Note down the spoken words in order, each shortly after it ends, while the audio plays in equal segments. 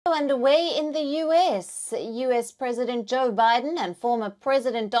Underway in the U.S. U.S. President Joe Biden and former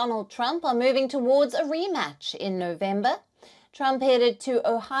President Donald Trump are moving towards a rematch in November. Trump headed to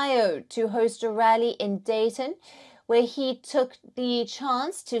Ohio to host a rally in Dayton, where he took the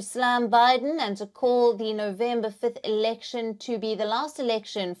chance to slam Biden and to call the November 5th election to be the last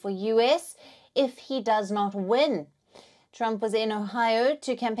election for U.S. if he does not win. Trump was in Ohio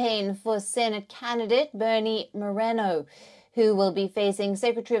to campaign for Senate candidate Bernie Moreno, who will be facing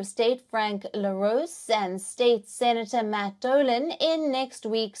Secretary of State Frank LaRose and State Senator Matt Dolan in next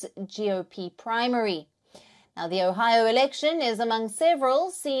week's GOP primary. Now, the Ohio election is among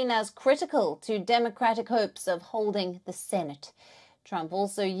several seen as critical to Democratic hopes of holding the Senate. Trump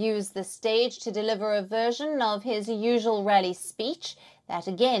also used the stage to deliver a version of his usual rally speech that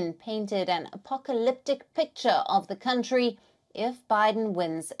again painted an apocalyptic picture of the country if Biden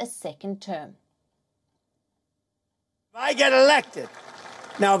wins a second term. If I get elected,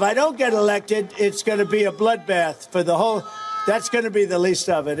 now if I don't get elected, it's going to be a bloodbath for the whole, that's going to be the least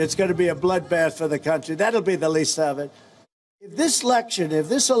of it. It's going to be a bloodbath for the country. That'll be the least of it. If this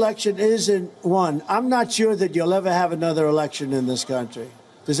election isn't won, I'm not sure that you'll ever have another election in this country.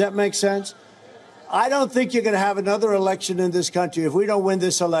 Does that make sense? I don't think you're going to have another election in this country. If we don't win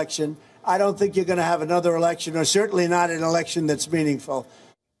this election, I don't think you're going to have another election, or certainly not an election that's meaningful.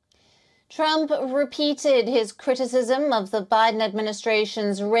 Trump repeated his criticism of the Biden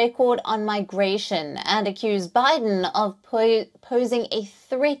administration's record on migration and accused Biden of posing a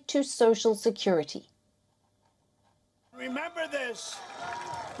threat to social security. Remember this.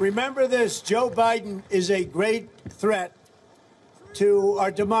 Remember this. Joe Biden is a great threat to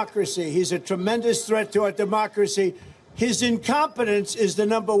our democracy. He's a tremendous threat to our democracy. His incompetence is the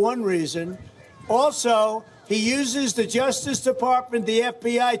number one reason. Also, he uses the Justice Department, the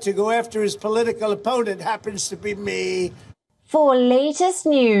FBI, to go after his political opponent, happens to be me. For latest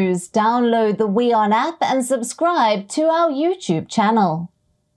news, download the WION app and subscribe to our YouTube channel.